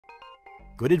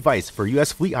Good advice for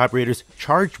U.S. fleet operators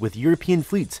charged with European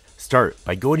fleets. Start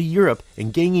by going to Europe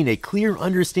and gaining a clear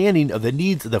understanding of the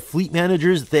needs of the fleet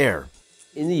managers there.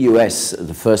 In the US,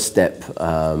 the first step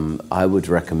I would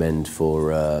recommend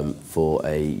for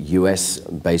a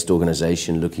US-based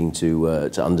organization looking to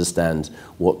understand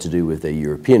what to do with their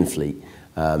European fleet,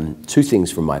 two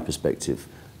things from my perspective.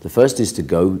 The first is to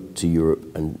go to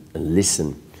Europe and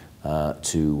listen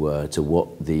to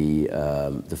what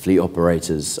the fleet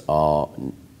operators are,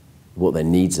 what their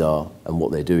needs are, and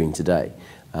what they're doing today.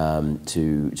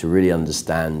 To really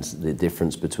understand the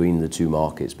difference between the two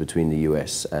markets, between the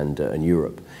US and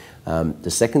Europe. The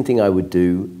second thing I would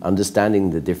do, understanding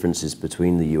the differences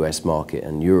between the US market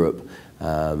and Europe,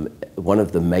 one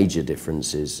of the major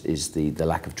differences is the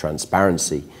lack of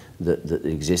transparency that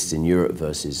exists in Europe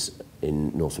versus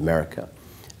in North America.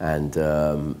 And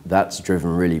that's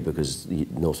driven really because the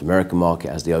North American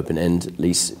market has the open-end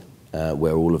lease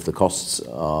where all of the costs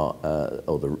are,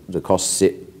 or the costs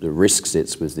sit, the risk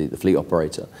sits with the fleet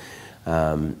operator.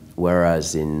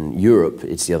 Whereas in Europe,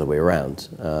 it's the other way around.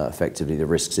 Effectively, the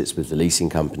risk sits with the leasing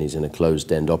companies in a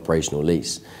closed-end operational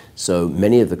lease. So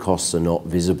many of the costs are not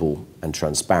visible and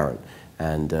transparent.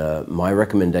 And my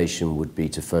recommendation would be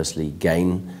to firstly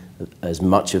gain as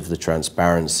much of the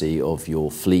transparency of your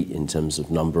fleet in terms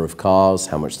of number of cars,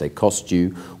 how much they cost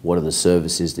you, what are the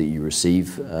services that you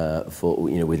receive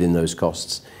within those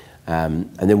costs. And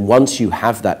then once you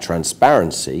have that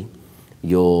transparency,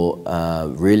 you're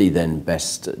really then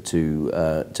best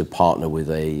to partner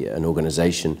with an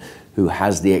organization who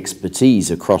has the expertise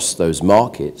across those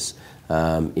markets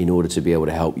in order to be able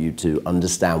to help you to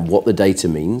understand what the data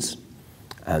means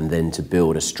and then to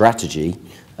build a strategy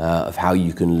of how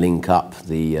you can link up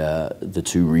the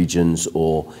two regions,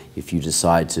 or if you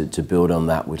decide to build on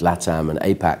that with LATAM and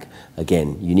APAC,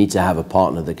 again, you need to have a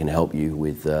partner that can help you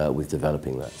with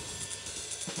developing that.